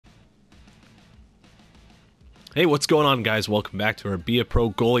Hey, what's going on, guys? Welcome back to our Be a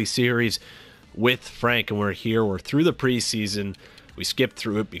Pro Goalie series with Frank, and we're here. We're through the preseason. We skipped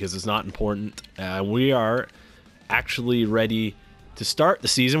through it because it's not important. We are actually ready to start the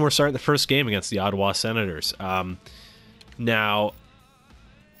season. We're starting the first game against the Ottawa Senators. Now,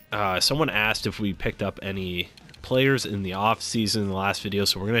 someone asked if we picked up any players in the off-season in the last video,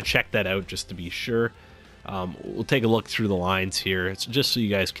 so we're going to check that out just to be sure. We'll take a look through the lines here. It's just so you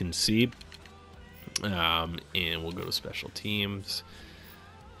guys can see. And we'll go to special teams,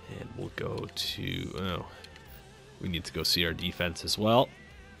 and we'll go to, we need to go see our defense as well,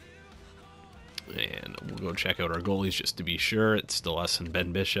 and we'll go check out our goalies just to be sure. It's still us and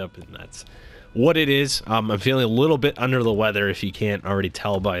Ben Bishop, and that's what it is. I'm feeling a little bit under the weather, if you can't already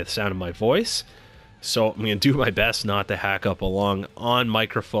tell by the sound of my voice, so I'm going to do my best not to hack up along on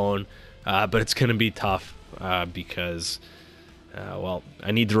microphone, but it's going to be tough because well,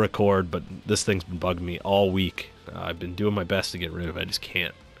 I need to record, but this thing's been bugging me all week. I've been doing my best to get rid of it. I just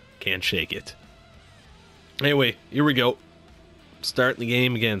can't shake it. Anyway, here we go. Starting the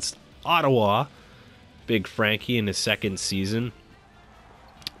game against Ottawa. Big Frankie in his second season.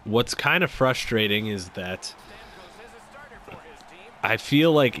 What's kind of frustrating is that I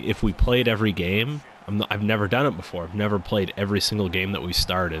feel like if we played every game, I've never done it before. I've never played every single game that we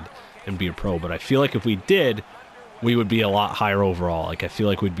started and be a pro, but I feel like if we did, we would be a lot higher overall. Like, I feel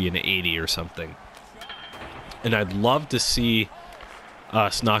like we'd be an 80 or something. And I'd love to see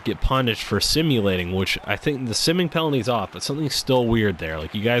us not get punished for simulating, which I think the simming penalty's off, but something's still weird there.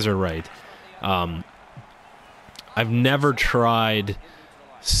 Like, you guys are right. I've never tried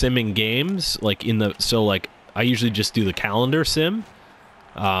simming games, like like I usually just do the calendar sim.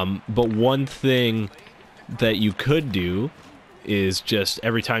 But one thing that you could do is just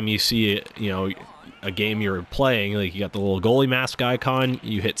every time you see it, a game you're playing, like you got the little goalie mask icon,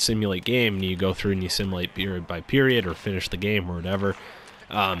 you hit simulate game, and you go through and you simulate period by period or finish the game or whatever.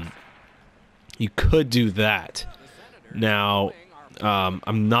 You could do that. Now,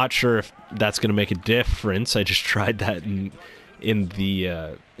 I'm not sure if that's going to make a difference. I just tried that in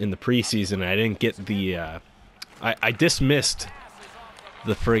the preseason. I didn't get the I dismissed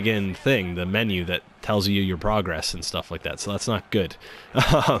the friggin' thing, the menu that tells you your progress and stuff like that, so that's not good.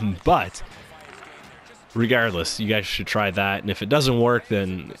 But regardless, you guys should try that, and if it doesn't work,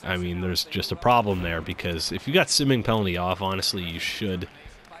 then I mean there's just a problem there, because if you got simming penalty off, honestly you should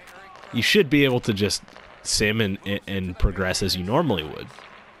be able to just sim and progress as you normally would.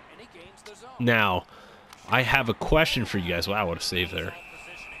 Now, I have a question for you guys. Wow, what a save there.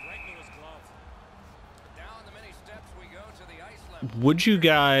 Would you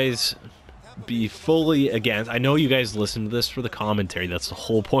guys be fully against? I know you guys listen to this for the commentary. That's the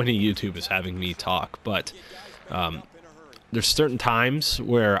whole point of YouTube, is having me talk. But there's certain times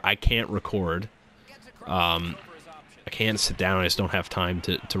where I can't record. I can't sit down. I just don't have time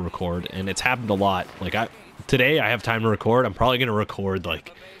to record, and it's happened a lot. Like today, I have time to record. I'm probably gonna record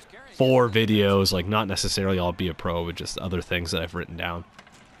like 4 videos. Like, not necessarily all Be a Pro, but just other things that I've written down.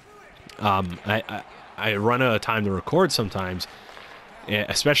 I run out of time to record sometimes,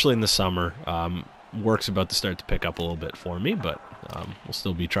 especially in the summer. Work's about to start to pick up a little bit for me, but we'll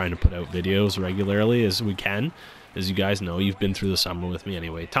still be trying to put out videos regularly as we can. As you guys know, you've been through the summer with me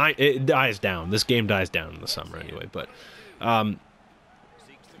anyway. It dies down. This game dies down in the summer anyway. But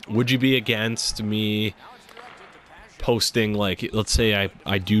would you be against me posting, like, let's say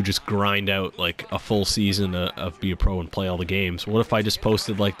I do just grind out like a full season of Be a Pro and play all the games? What if I just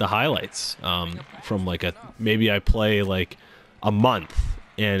posted like the highlights from like maybe I play like a month,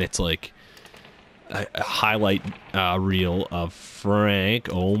 and it's like a highlight reel of Frank.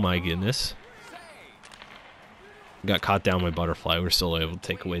 Oh my goodness. Got caught down by butterfly. We're still able to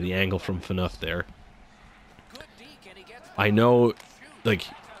take away the angle from Fnuff there. I know, like,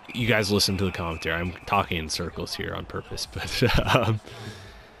 you guys listen to the commentary. I'm talking in circles here on purpose, but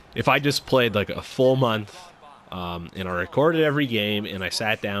if I just played like a full month and I recorded every game, and I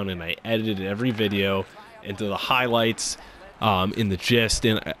sat down and I edited every video into the highlights, in the gist,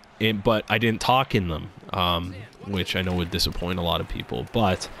 but I didn't talk in them, which I know would disappoint a lot of people,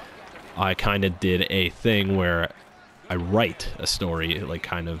 but I kind of did a thing where I write a story, like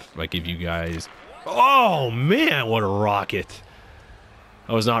kind of I give you guys. Oh man, what a rocket!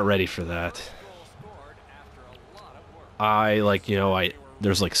 I was not ready for that.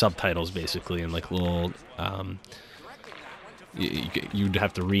 There's like subtitles basically, and like little you'd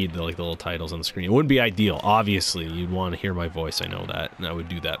have to read the little titles on the screen. It wouldn't be ideal. Obviously, you'd want to hear my voice. I know that, and I would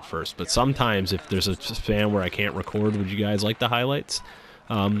do that first. But sometimes, if there's a fan where I can't record, would you guys like the highlights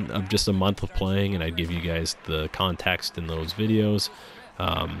of just a month of playing? And I'd give you guys the context in those videos.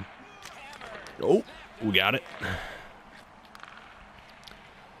 Oh, We got it.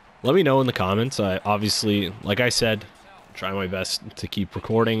 Let me know in the comments. I obviously, like I said, try my best to keep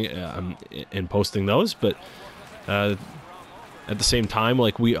recording and posting those, but at the same time,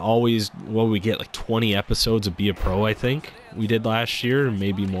 like we always, we get like 20 episodes of Be a Pro, I think we did last year,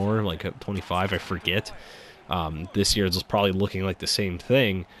 maybe more, like 25, I forget. This year it's probably looking like the same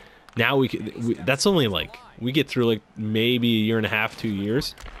thing. Now that's only like, we get through like maybe a year and a half, 2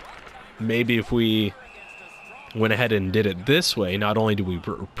 years. Maybe if we went ahead and did it this way, not only do we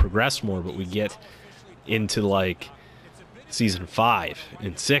progress more, but we get into like season 5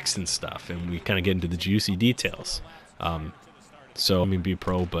 and 6 and stuff, and we kind of get into the juicy details. So I mean, Be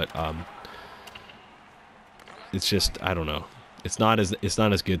Pro, but it's just, I don't know. It's not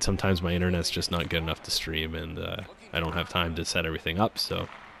as good. Sometimes my internet's just not good enough to stream, and I don't have time to set everything up. So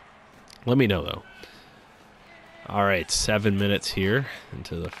let me know though. All right, 7 minutes here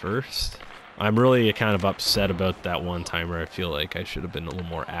into the first. I'm really kind of upset about that one timer. I feel like I should have been a little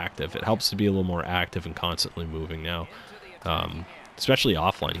more active. It helps to be a little more active and constantly moving now. Especially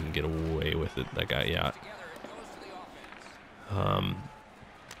offline, you can get away with it. That guy, yeah.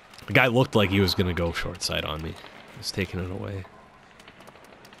 The guy looked like he was going to go short side on me. He's taking it away.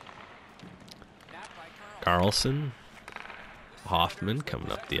 Carlson. Hoffman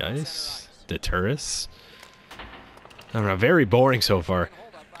coming up the ice. Deturis. I don't know, very boring so far.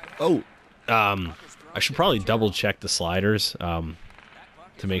 Oh, I should probably double check the sliders to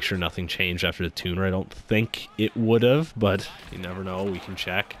make sure nothing changed after the tuner. I don't think it would have, but you never know. We can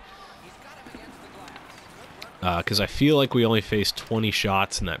check. Because I feel like we only faced 20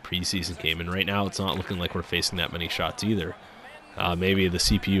 shots in that preseason game, and right now it's not looking like we're facing that many shots either. Maybe the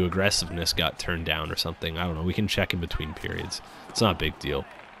CPU aggressiveness got turned down or something. I don't know. We can check in between periods. It's not a big deal.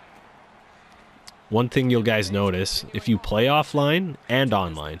 One thing you'll guys notice, if you play offline and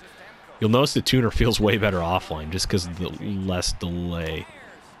online, you'll notice the tuner feels way better offline just because of the less delay.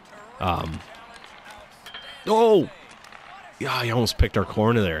 Oh! Yeah, he almost picked our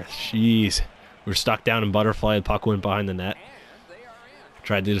corner there. Jeez. We were stuck down in butterfly. The puck went behind the net.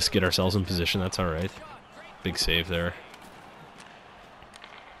 Tried to just get ourselves in position. That's all right. Big save there.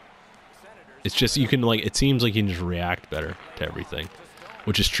 It's just, you can, like, it seems like you can just react better to everything.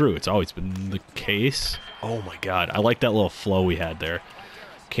 Which is true. It's always been the case. Oh my god. I like that little flow we had there.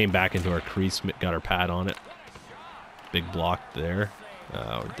 Came back into our crease, got our pad on it. Big block there.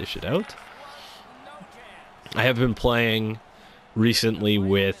 Dish it out. I have been playing recently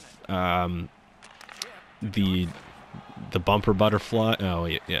with the bumper butterfly. Oh,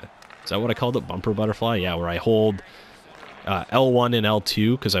 yeah. Is that what I called it? Bumper butterfly? Yeah, where I hold L1 and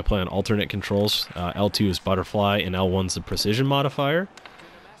L2 because I play on alternate controls. L2 is butterfly and L1's the precision modifier.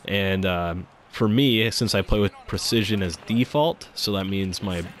 And for me, since I play with precision as default, so that means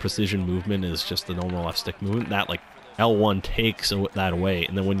my precision movement is just the normal left stick movement, that like L1 takes that away.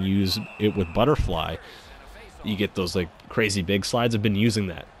 And then when you use it with butterfly, you get those like crazy big slides. I've been using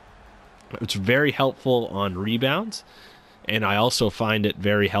that. It's very helpful on rebounds, and I also find it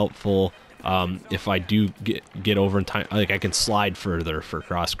very helpful if I do get over in time. Like I can slide further for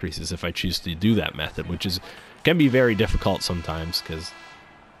cross creases if I choose to do that method, which can be very difficult sometimes because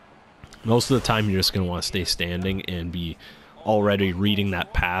most of the time you're just going to want to stay standing and be already reading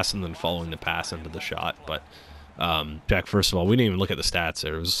that pass and then following the pass into the shot. But Jack, first of all, we didn't even look at the stats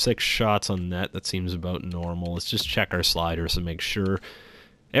there. It was 6 shots on net. That seems about normal. Let's just check our sliders and make sure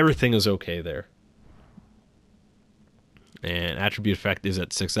everything is okay there. And attribute effect is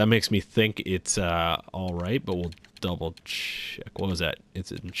at 6. That makes me think it's all right, but we'll double check. What was that?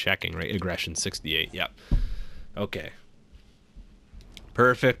 It's in checking, right? Aggression 68. Yep. Okay.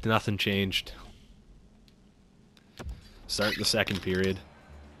 Perfect. Nothing changed. Start the second period.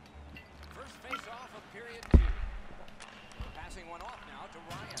 First face off of period 2. Passing one off now to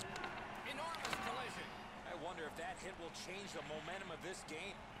Ryan. Enormous collision. I wonder if that hit will change the momentum of this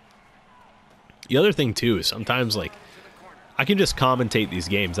game. The other thing too is sometimes like I can just commentate these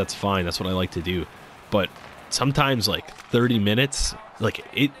games. That's fine. That's what I like to do. But sometimes like 30 minutes, like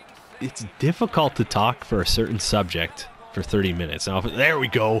it's difficult to talk for a certain subject for 30 minutes. Now, there we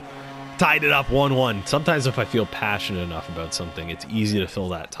go. Tied it up 1-1. Sometimes if I feel passionate enough about something, it's easy to fill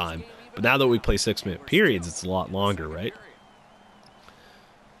that time. But now that we play 6-minute periods, it's a lot longer, right?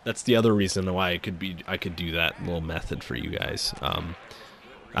 That's the other reason why I could do that little method for you guys.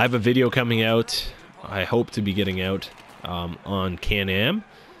 I have a video coming out. I hope to be getting out on Can-Am.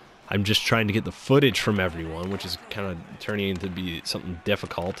 I'm just trying to get the footage from everyone, which is kind of turning into be something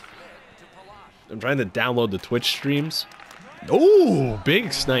difficult. I'm trying to download the Twitch streams. Oh,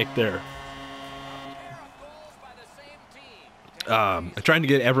 big snipe there. I'm trying to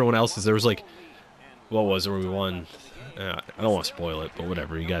get everyone else's. There was like what was it where we won? I don't want to spoil it, but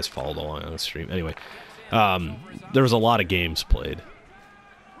whatever. You guys followed along on the stream. Anyway, there was a lot of games played.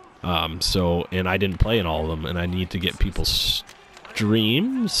 And I didn't play in all of them, and I need to get people's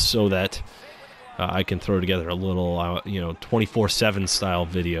streams so that I can throw together a little, 24/7 style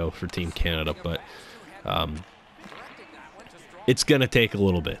video for Team Canada. But it's gonna take a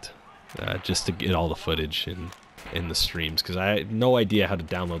little bit just to get all the footage in the streams, because I had no idea how to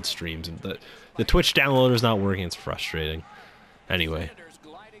download streams, and the Twitch downloader is not working. It's frustrating. Anyway,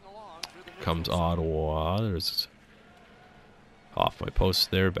 comes Ottawa. There's off my post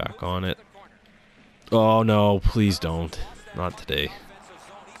there, back on it. Oh no, please don't. Not today.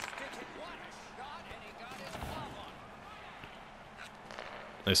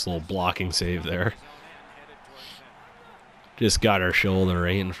 Nice little blocking save there. Just got our shoulder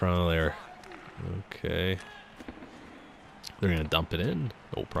right in front of there. Okay. They're going to dump it in.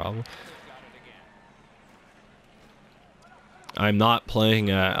 No problem. I'm not playing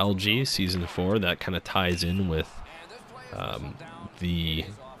LG Season 4. That kind of ties in with the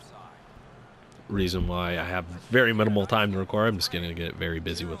reason why I have very minimal time to record. I'm just going to get very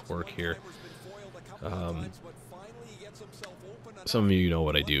busy with work here. Some of you know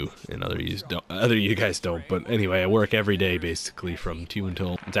what I do, and other you guys don't. But anyway, I work every day basically from 2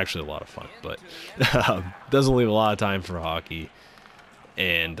 until. It's actually a lot of fun, but doesn't leave a lot of time for hockey.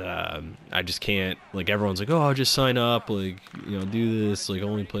 And I just can't. Like, everyone's like, "Oh, I'll just sign up. Like, do this. Like,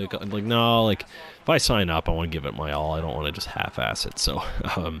 only play." I'm like, no. Like, if I sign up, I want to give it my all. I don't want to just half-ass it. So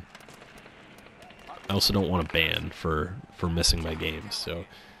I also don't want to ban for missing my games. So.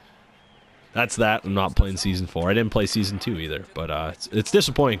 That's that. I'm not playing Season 4. I didn't play Season 2 either. But it's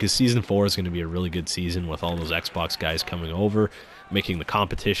disappointing because Season 4 is going to be a really good season with all those Xbox guys coming over, making the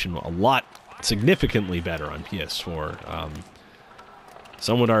competition a lot significantly better on PS4.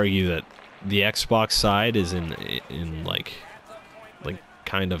 Some would argue that the Xbox side is in like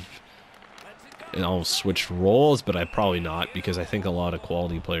kind of almost switched roles, but I probably not, because I think a lot of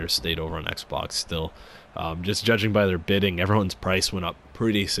quality players stayed over on Xbox still. Just judging by their bidding, everyone's price went up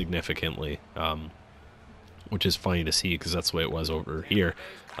pretty significantly, which is funny to see because that's the way it was over here.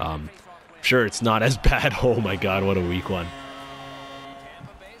 Sure, it's not as bad. Oh my god, what a weak one.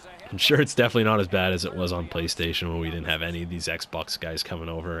 I'm sure it's definitely not as bad as it was on PlayStation when we didn't have any of these Xbox guys coming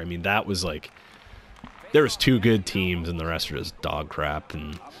over. I mean, that was like, there was 2 good teams and the rest were just dog crap.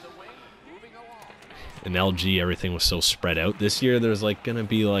 And in LG, everything was so spread out. This year, there's like gonna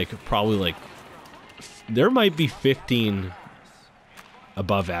be probably there might be 15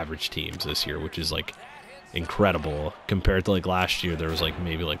 above average teams this year, which is like incredible compared to like last year. There was like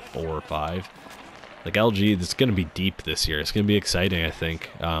maybe like 4 or 5. Like LG, it's going to be deep this year. It's going to be exciting, I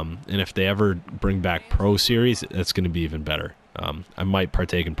think. And if they ever bring back Pro Series, it's going to be even better. I might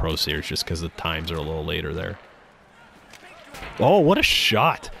partake in Pro Series just because the times are a little later there. Oh, what a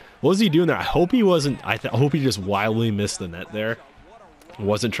shot. What was he doing there? I hope he wasn't. I hope he just wildly missed the net there.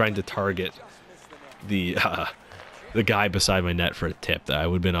 Wasn't trying to target the guy beside my net for a tip. That I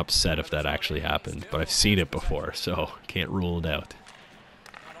would have been upset if that actually happened. But I've seen it before, so can't rule it out.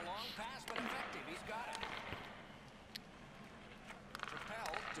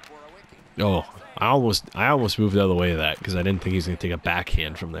 Oh, I almost moved out of the way of that because I didn't think he was going to take a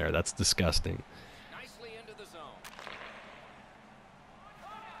backhand from there. That's disgusting.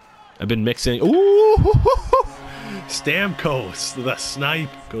 I've been mixing. Ooh, Stamkos, the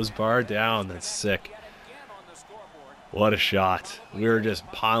snipe goes bar down. That's sick. What a shot. We were just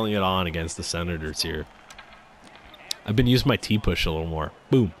piling it on against the Senators here. I've been using my T-push a little more.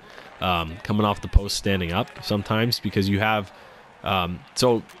 Boom. Coming off the post, standing up sometimes because you have...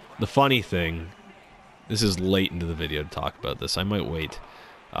 so the funny thing, this is late into the video to talk about this. I might wait.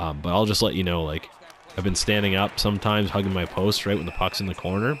 But I'll just let you know, like, I've been standing up sometimes, hugging my post right when the puck's in the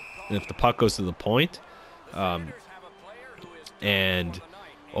corner. And if the puck goes to the point, and...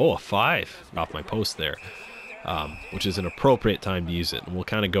 Oh, a 5 off my post there. Which is an appropriate time to use it. And we'll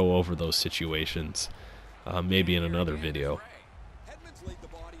kind of go over those situations maybe in another video.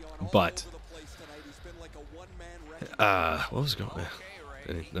 But, what was going on?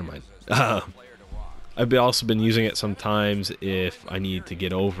 Never mind. I've also been using it sometimes if I need to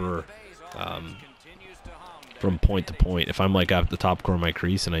get over from point to point. If I'm like at the top corner of my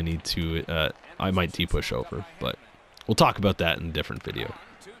crease and I need to, I might T-push over. But we'll talk about that in a different video.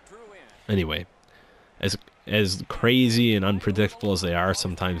 Anyway, as crazy and unpredictable as they are,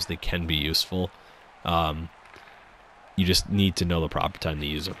 sometimes they can be useful. You just need to know the proper time to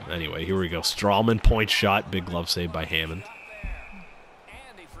use them. Anyway, here we go. Strawman point shot. Big glove save by Hammond.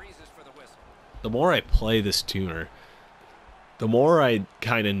 The more I play this tuner, the more I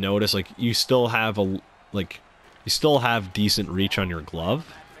kind of notice, like, you still have decent reach on your glove,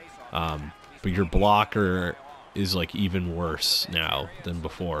 but your blocker is like even worse now than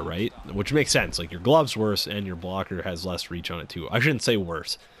before, right? Which makes sense. Like, your glove's worse and your blocker has less reach on it too. I shouldn't say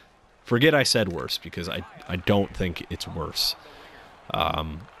worse. Forget I said worse, because I don't think it's worse.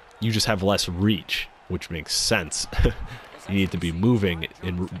 You just have less reach, which makes sense. You need to be moving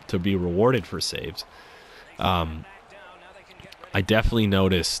to be rewarded for saves. I definitely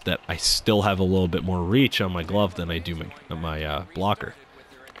noticed that I still have a little bit more reach on my glove than I do my blocker.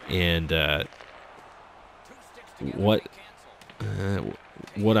 And what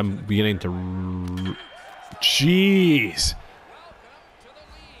I'm beginning to... Jeez!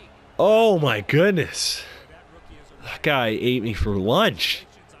 Oh my goodness! That guy ate me for lunch.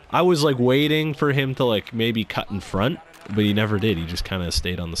 I was like waiting for him to like maybe cut in front, but he never did. He just kind of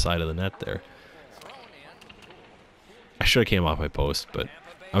stayed on the side of the net there. I should have came off my post, but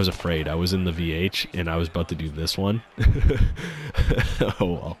I was afraid. I was in the VH, and I was about to do this one. Oh,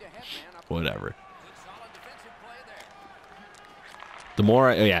 well. Whatever. The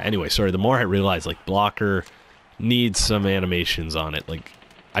more the more I realized, like, blocker needs some animations on it. Like,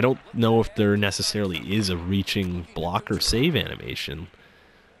 I don't know if there necessarily is a reaching blocker save animation.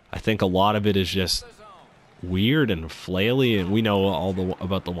 I think a lot of it is just weird and flaily, and we know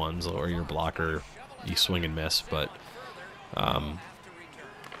about the ones where your blocker, you swing and miss, but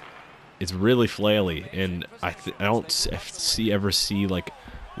it's really flaily, and I don't ever see like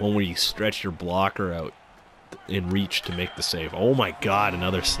one where you stretch your blocker out in reach to make the save. Oh my god,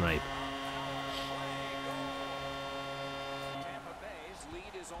 another snipe.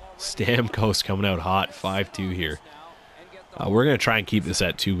 Stamkos coming out hot, 5-2 here. We're going to try and keep this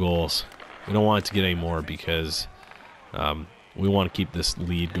at 2 goals. We don't want it to get any more, because we want to keep this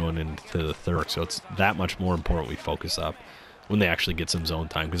lead going into the third, so it's that much more important we focus up when they actually get some zone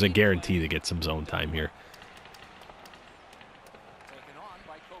time, because I guarantee they get some zone time here.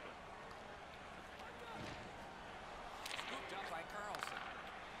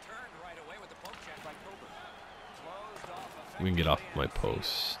 We can get off my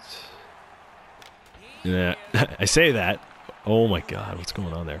post. Yeah, I say that. Oh my god, what's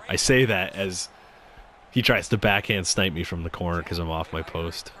going on there? I say that as he tries to backhand snipe me from the corner because I'm off my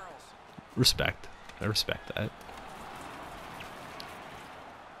post. Respect. I respect that.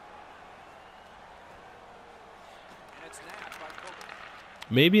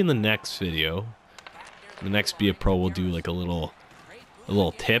 Maybe in the next video, the next Be a Pro, we'll do like a little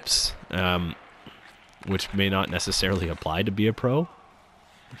tips, which may not necessarily apply to Be a Pro,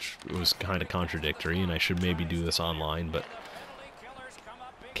 which was kind of contradictory, and I should maybe do this online, but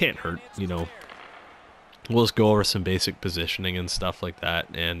can't hurt, you know. We'll just go over some basic positioning and stuff like that,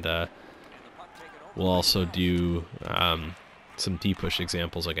 and we'll also do some D-push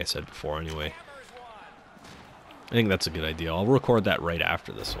examples, like I said before, anyway. I think that's a good idea. I'll record that right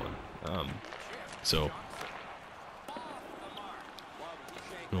after this one.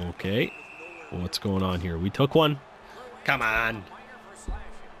 Okay. What's going on here? We took one. Come on.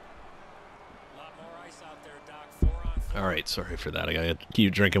 All right, sorry for that. I gotta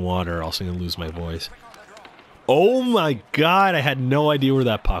keep drinking water, or else I'm gonna lose my voice. Oh my god, I had no idea where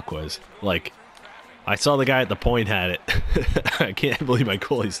that puck was. Like, I saw the guy at the point had it. I can't believe my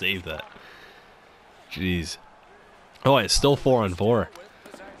goalie saved that. Jeez. Oh, it's still 4-on-4.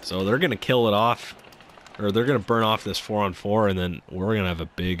 So they're gonna kill it off, or they're gonna burn off this 4-on-4, and then we're gonna have a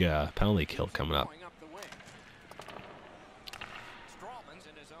big penalty kill coming up.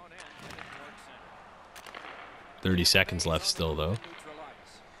 30 seconds left still, though.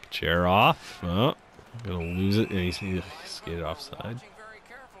 Chair off. Oh, gonna lose it, and he's skated offside.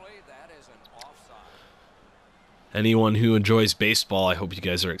 Anyone who enjoys baseball, I hope you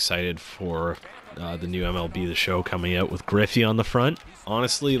guys are excited for the new MLB The Show coming out with Griffey on the front.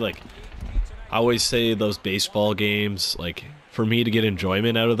 Honestly, like, I always say those baseball games, like, for me to get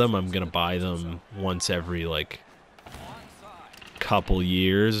enjoyment out of them, I'm gonna buy them once every, like, couple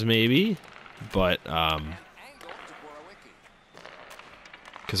years, maybe. But,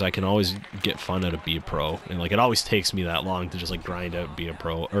 because I can always get fun out of Be a Pro, and like it always takes me that long to just like grind out Be a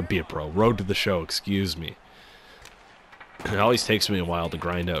Pro, Road to the Show, excuse me. It always takes me a while to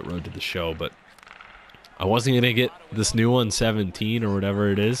grind out Road to the Show, but I wasn't gonna get this new one, 17 or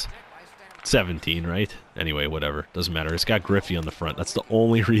whatever it is. 17, right? Anyway, whatever, doesn't matter. It's got Griffey on the front. That's the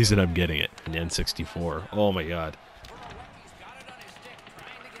only reason I'm getting it. And N64. Oh my god.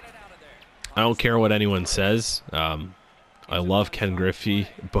 I don't care what anyone says. I love Ken Griffey,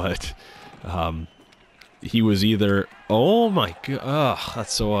 but he was either... Oh my god,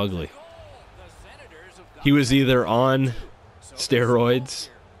 that's so ugly. He was either on steroids,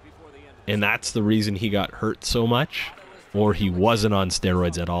 and that's the reason he got hurt so much, or he wasn't on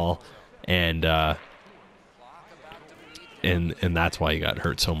steroids at all, and that's why he got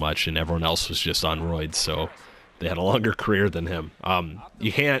hurt so much, and everyone else was just on roids, so they had a longer career than him.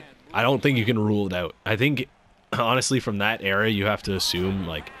 You can't. I don't think you can rule it out. I think, honestly, from that era, you have to assume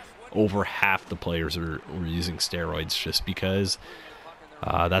like over half the players were using steroids, just because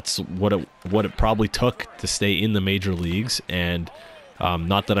that's what it probably took to stay in the major leagues. And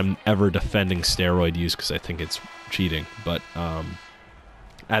not that I'm ever defending steroid use, because I think it's cheating, but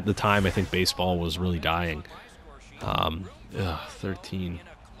at the time, I think baseball was really dying. 13,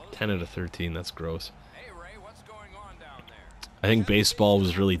 10 out of 13. That's gross. I think baseball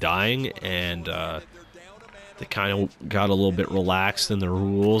was really dying, and they kind of got a little bit relaxed in the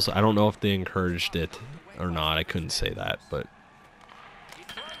rules. I don't know if they encouraged it or not. I couldn't say that, but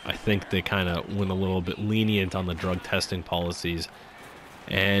I think they kind of went a little bit lenient on the drug testing policies,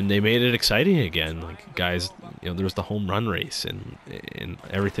 and they made it exciting again. Like, guys, there was the home run race and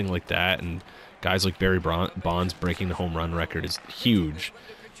everything like that, and guys like Barry Bonds breaking the home run record is huge.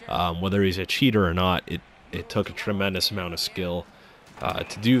 Whether he's a cheater or not, it took a tremendous amount of skill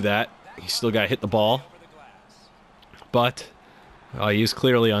to do that. He still got hit the ball, but he was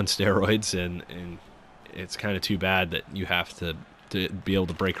clearly on steroids, and it's kind of too bad that you have to be able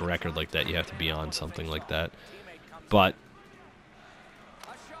to break a record like that. You have to be on something like that. But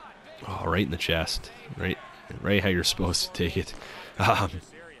right in the chest, right how you're supposed to take it.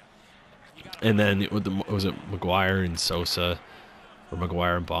 And then was it McGuire and Sosa, or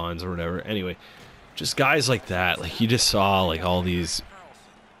McGuire and Bonds, or whatever. Anyway, just guys like that. Like, you just saw like all these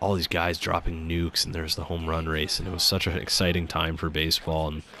guys dropping nukes, and there's the home run race, and it was such an exciting time for baseball.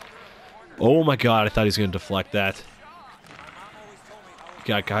 And oh my God, I thought he was going to deflect that. You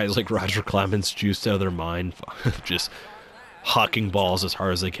got guys like Roger Clemens juiced out of their mind, just hucking balls as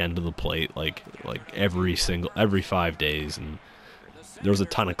hard as they can to the plate, like every 5 days. And there was a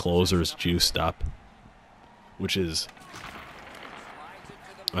ton of closers juiced up, which is,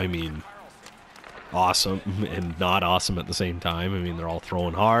 I mean, awesome and not awesome at the same time. I mean, they're all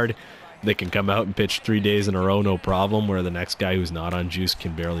throwing hard. They can come out and pitch 3 days in a row, no problem, where the next guy who's not on juice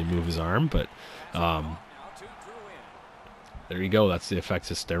can barely move his arm. But there you go. That's the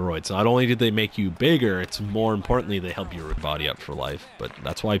effects of steroids. Not only did they make you bigger, it's more importantly, they help your body up for life. But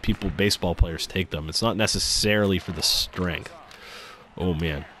that's why baseball players take them. It's not necessarily for the strength. Oh,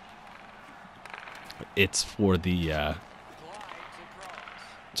 man. It's for the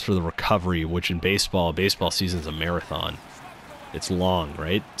recovery, which in baseball season's a marathon. It's long,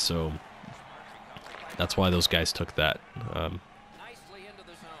 right? So that's why those guys took that.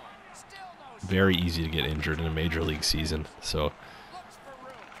 Very easy to get injured in a major league season. So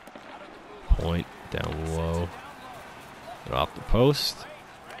point down low, get off the post.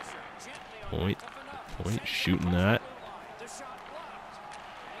 Point, shooting that.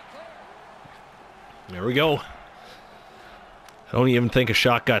 There we go. I don't even think a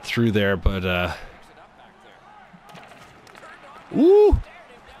shot got through there, but woo!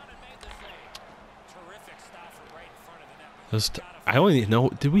 I only know.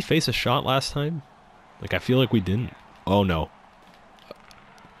 Did we face a shot last time? Like, I feel like we didn't. Oh no.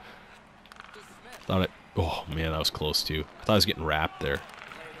 Thought it. Oh man, that was close too. I thought I was getting wrapped there.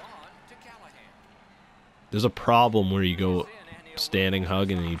 There's a problem where you go standing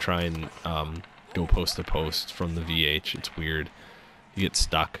hug and then you try and go post to post from the VH. It's weird. You get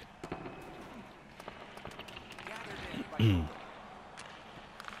stuck.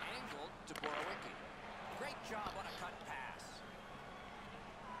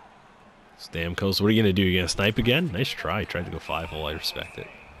 Stamkos, what are you going to do? You going to snipe again? Nice try. Tried to go 5-hole. I respect it.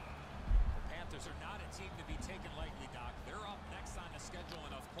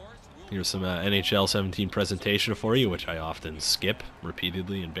 Here's some NHL 17 presentation for you, which I often skip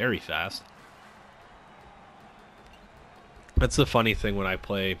repeatedly and very fast. That's the funny thing when I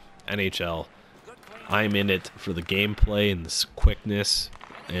play NHL. I'm in it for the gameplay and the quickness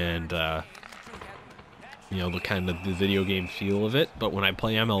and, you know, the kind of the video game feel of it. But when I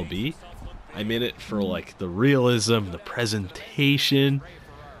play MLB, I'm in it for, like, the realism, the presentation.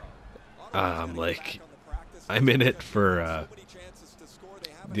 Like, I'm in it for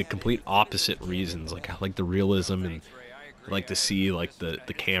the complete opposite reasons. Like, I like the realism and I like to see, like, the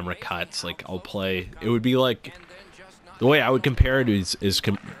camera cuts. Like, I'll play... It would be like... The way I would compare it is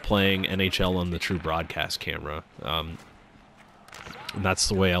playing NHL on the true broadcast camera. And that's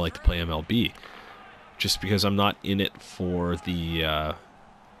the way I like to play MLB. Just because I'm not in it for the...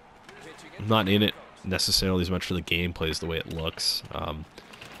 I'm not in it necessarily as much for the gameplay as the way it looks.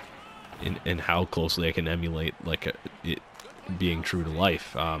 And how closely I can emulate, like, being true to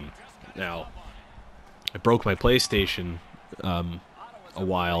life. Now, I broke my PlayStation a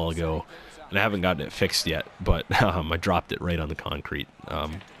while ago, and I haven't gotten it fixed yet, but I dropped it right on the concrete.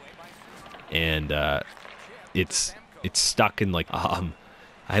 And it's stuck in, like,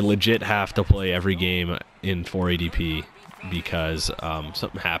 I legit have to play every game in 480p because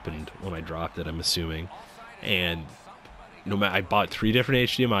something happened when I dropped it, I'm assuming. And no matter, I bought 3 different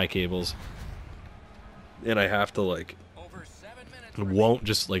HDMI cables, and I have to, like, it won't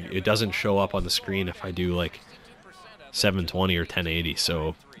just, like, it doesn't show up on the screen if I do, like, 720 or 1080,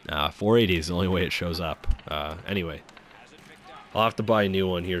 so 480 is the only way it shows up. Anyway, I'll have to buy a new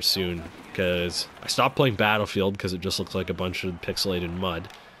one here soon, because I stopped playing Battlefield because it just looks like a bunch of pixelated mud.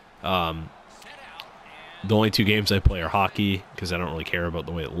 The only 2 games I play are hockey, because I don't really care about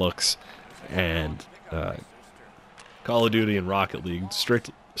the way it looks, and Call of Duty and Rocket League,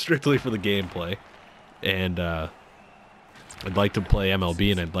 strictly for the gameplay. And I'd like to play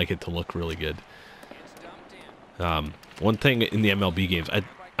MLB, and I'd like it to look really good. One thing in the MLB games,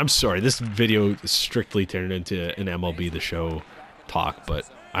 I'm sorry, this video is strictly turned into an MLB The Show talk, but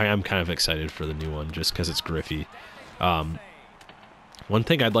I am kind of excited for the new one just because it's Griffey. One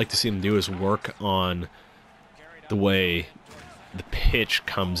thing I'd like to see them do is work on the way the pitch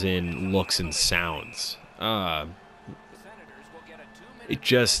comes in, looks, and sounds. It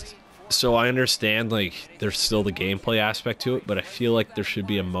just... So I understand, like, there's still the gameplay aspect to it, but I feel like there should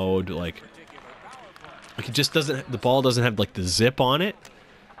be a mode, like it just doesn't, the ball doesn't have, like, the zip on it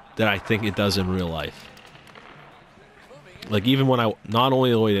that I think it does in real life. Like, even when not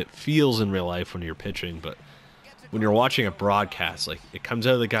only the way it feels in real life when you're pitching, but when you're watching a broadcast, like, it comes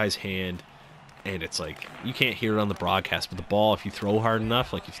out of the guy's hand, and it's like, you can't hear it on the broadcast, but the ball, if you throw hard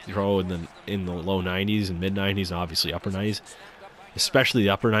enough, like, if you throw in the low 90s and mid 90s, and obviously upper 90s, especially the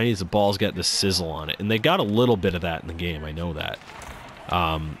upper 90s, the ball's got this sizzle on it. And they got a little bit of that in the game, I know that.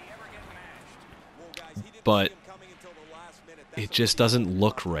 But it just doesn't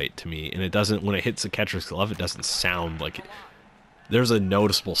look right to me. And it doesn't, when it hits the catcher's glove, it doesn't sound like it. There's a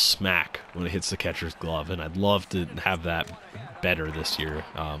noticeable smack when it hits the catcher's glove, and I'd love to have that better this year.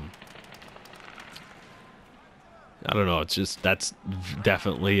 I don't know, it's just, that's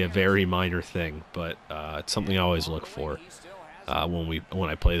definitely a very minor thing, but it's something I always look for. When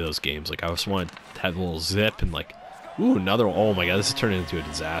I play those games, like, I just want to have a little zip and, like, ooh, another. Oh my god, this is turning into a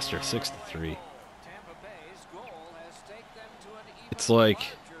disaster. 6-3. It's like,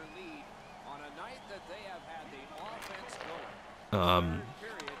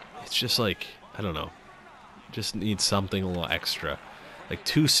 it's just like, I don't know, just needs something a little extra. Like,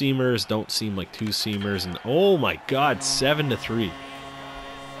 2-seamers don't seem like 2-seamers, and oh my god, 7-3.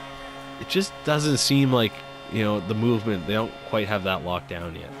 It just doesn't seem like, you know, the movement, they don't quite have that locked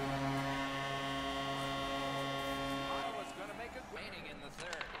down yet.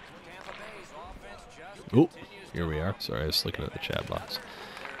 Oh, here we are. Sorry, I was looking at the chat box.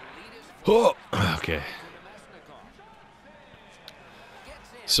 Oh, okay.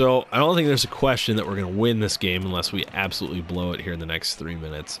 So, I don't think there's a question that we're going to win this game unless we absolutely blow it here in the next 3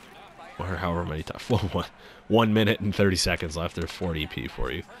 minutes. Or however many times. 1 minute and 30 seconds left. There's 40p for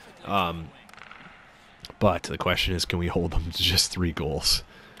you. But the question is, can we hold them to just 3 goals?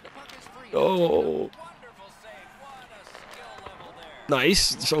 Oh.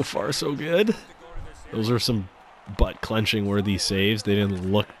 Nice. So far, so good. Those are some butt-clenching worthy saves. They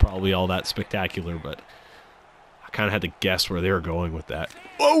didn't look probably all that spectacular, but I kind of had to guess where they were going with that.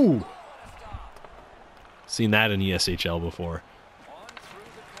 Whoa! Seen that in ESHL before.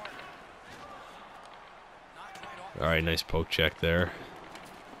 All right, nice poke check there.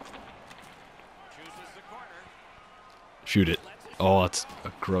 Shoot it. Oh, it's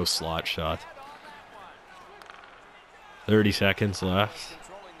a gross slot shot. 30 seconds left.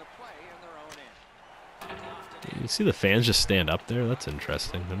 You see the fans just stand up there? That's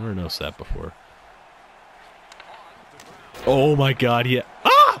interesting. I never noticed that before. Oh my god, yeah.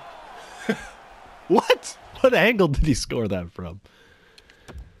 Ah! What? What angle did he score that from?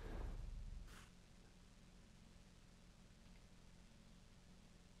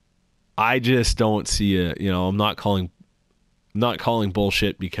 I just don't see it. You know, I'm not calling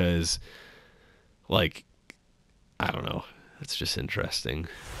bullshit because, like, I don't know. It's just interesting.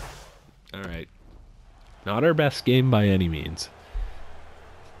 All right. Not our best game by any means.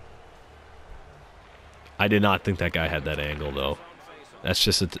 I did not think that guy had that angle, though. That's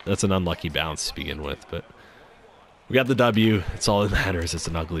just that's an unlucky bounce to begin with, but we got the W. That's all that matters. It's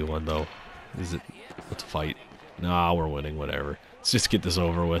an ugly one, though. Let's fight. Nah, we're winning, whatever. Let's just get this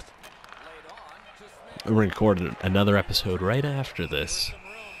over with. We're going to record another episode right after this.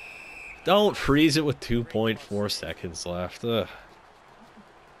 Don't freeze it with 2.4 seconds left. Ugh.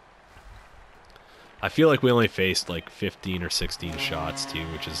 I feel like we only faced like 15 or 16 shots too,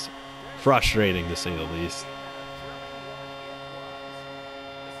 which is frustrating to say the least.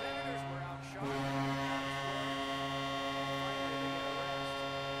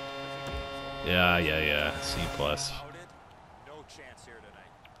 Yeah. C+.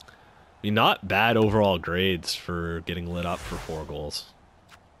 I mean, not bad overall grades for getting lit up for 4 goals.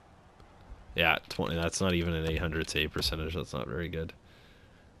 Yeah, 20. That's not even an 800 save percentage. That's not very good.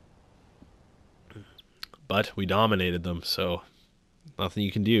 But we dominated them, so nothing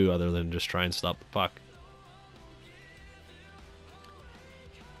you can do other than just try and stop the puck.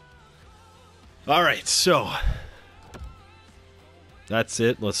 All right, so that's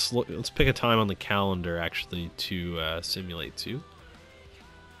it. Let's pick a time on the calendar actually to simulate 2.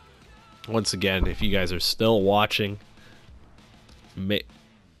 Once again, if you guys are still watching,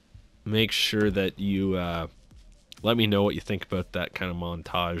 make sure that you let me know what you think about that kind of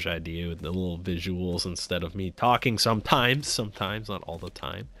montage idea with the little visuals instead of me talking sometimes, not all the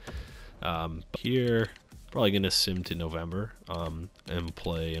time. Here, probably going to sim to November and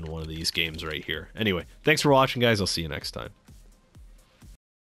play in one of these games right here. Anyway, thanks for watching, guys. I'll see you next time.